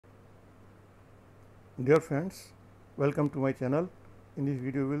Dear friends, welcome to my channel. In this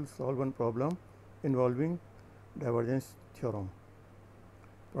video we will solve one problem involving divergence theorem.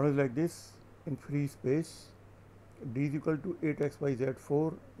 Problem is like this: in free space d is equal to 8xyz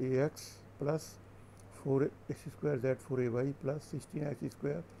 4ax plus 4x square z 4ay plus 16x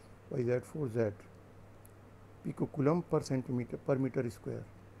square yz 4z picocoulomb per meter square.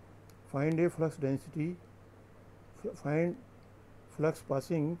 Find a flux density. Find flux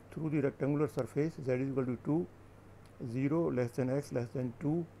passing through the rectangular surface z is equal to 2, 0 less than x less than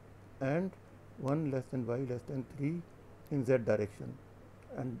 2 and 1 less than y less than 3 in z direction.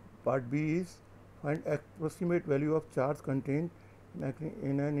 And part B is find approximate value of charge contained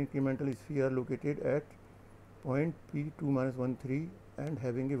in an incremental sphere located at point P2 minus 1 3 and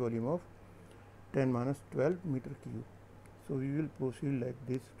having a volume of 10 minus 12 meter cube. So we will proceed like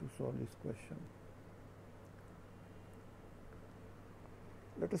this to solve this question.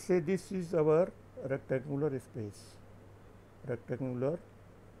 Let us say this is our rectangular space. Rectangular,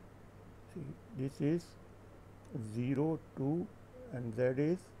 see, this is 0, 2 and z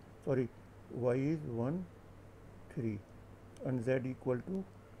is, sorry, y is 1, 3 and z equal to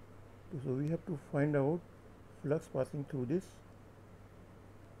 2. So we have to find out flux passing through this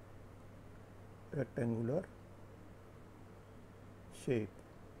rectangular shape.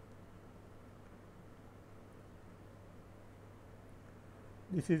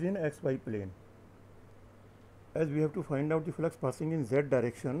 This is in xy plane. As we have to find out the flux passing in z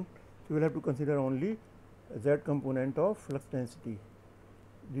direction, so we will have to consider only z component of flux density.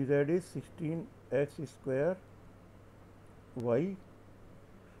 The z is 16x square y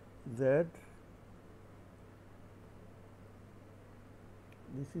z,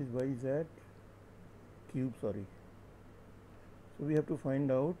 this is yz cube, sorry. So we have to find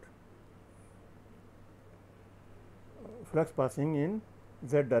out flux passing in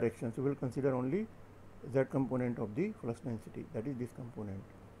z direction. So we will consider only z component of the flux density, that is this component.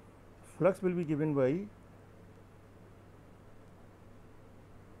 Flux will be given by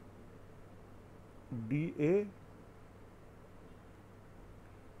dA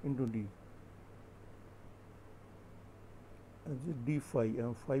into d, d phi,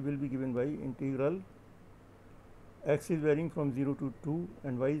 phi will be given by integral x is varying from 0 to 2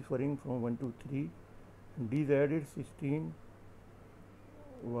 and y is varying from 1 to 3 and dz is 16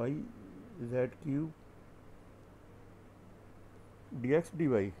 y z cube dx dy.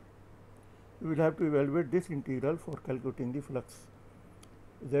 We will have to evaluate this integral for calculating the flux.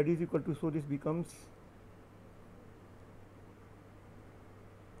 Z is equal to, so this becomes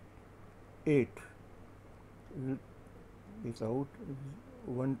 8. This out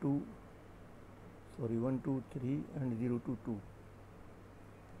 1 to 3 and 0 to 2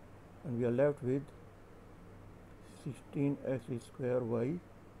 and we are left with 16x square y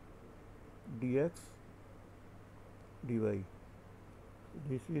dx dy.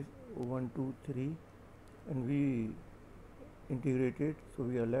 This is 1 2 3 and we integrated, so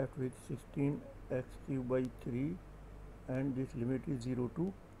we are left with 16x cube by 3 and this limit is 0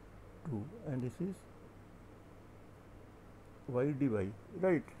 to 2 and this is y dy,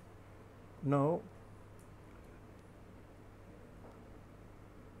 right. Now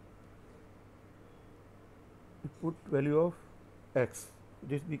we put value of x,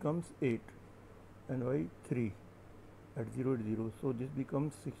 this becomes 8 and y 3 at 0 at 0, so this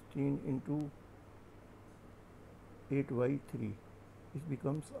becomes 16 into 8y3. This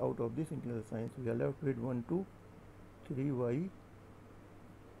becomes out of this integral sign, so we are left with 1 to 3y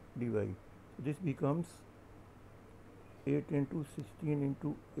dy. So this becomes 8 into 16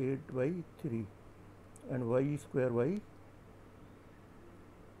 into 8y3 and y square y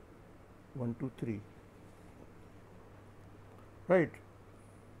 1 to 3, right.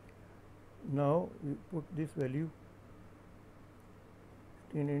 Now we put this value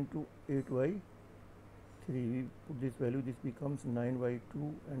 16 into 8y3, we put this value, this becomes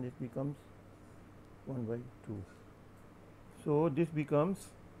 9y2 and this becomes 1/2. So this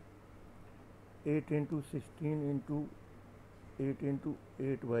becomes 8 into 16 into 8 into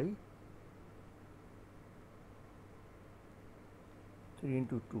 8y 3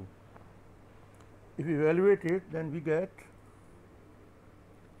 into 2. If we evaluate it, then we get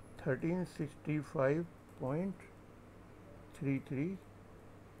 1365.33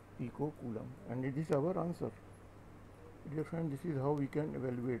 picocoulomb and it is our answer. Dear friend, this is how we can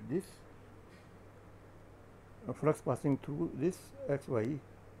evaluate this flux passing through this xy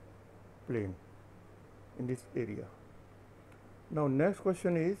plane in this area. Now next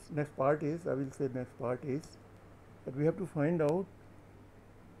question is, next part is that we have to find out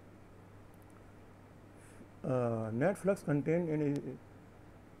net flux contained in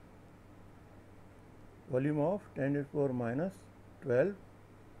volume of 10 to the power minus 12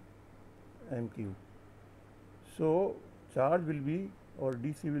 m³. So charge will be, or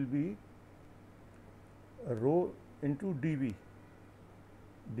dc will be, rho into dV.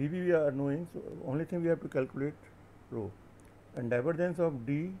 dV we are knowing, so only thing we have to calculate rho, and divergence of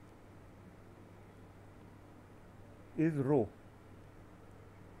d is rho,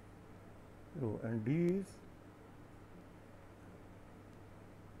 and d is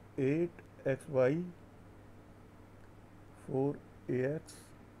 8xy 4ax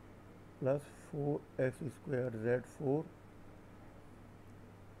plus 4x square z4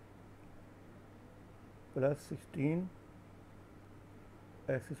 plus 16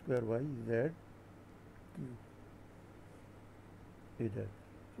 x square y z cube is that.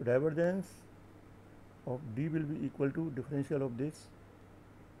 So divergence of d will be equal to differential of this,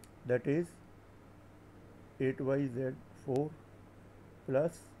 that is 8y z4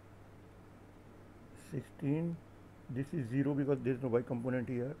 plus 16, this is 0 because there is no y component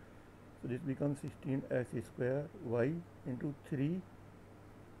here, so this becomes 16 x square y into 3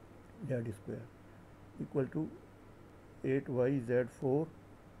 z square equal to 8y z4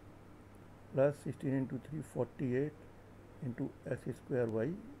 plus 16 into 3 48 into x square y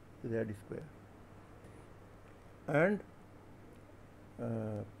z square, and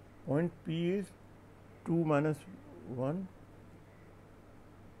point P is 2 minus 1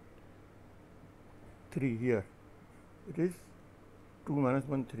 3, here it is 2 minus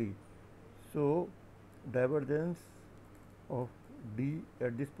 1 3. So divergence of D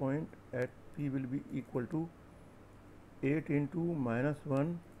at this point at P will be equal to 8 into minus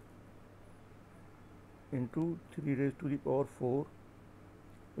 1 into 3 raised to the power 4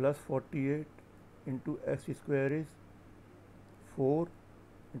 plus 48 into x square is 4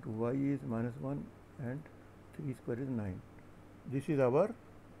 into y is minus 1 and 3 square is 9. This is our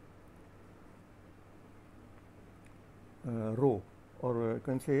rho, or you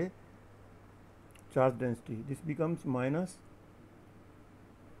can say charge density. This becomes minus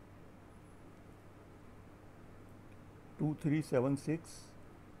 2376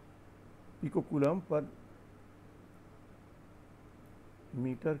 picocoulomb per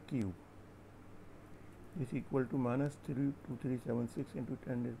meter cube. This is equal to minus 2376 into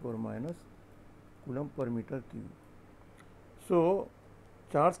 10 to the power minus coulomb per meter cube. So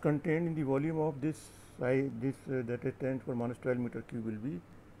charge contained in the volume of this that is 10 to the power minus 12 meter cube will be,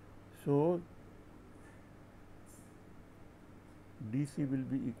 so dc will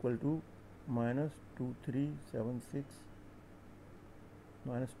be equal to minus 2376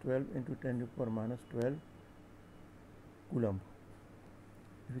 minus 12 into 10 to the power minus 12 coulomb.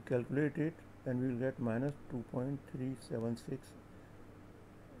 If we calculate it, then we will get minus 2.376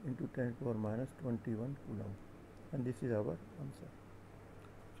 into 10 to the power minus 21 coulomb, and this is our answer.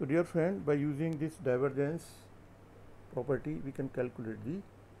 So dear friend, by using this divergence property, we can calculate the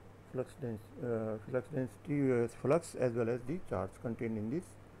flux density, flux as well as the charge contained in this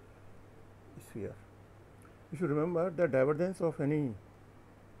sphere. You should remember that divergence of any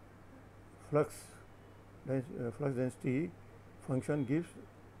flux density function gives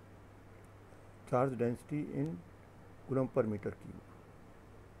charge density in coulomb per meter cube.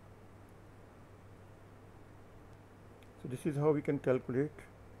 So this is how we can calculate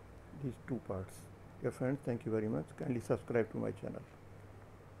these two parts. Dear friends, thank you very much. Kindly subscribe to my channel.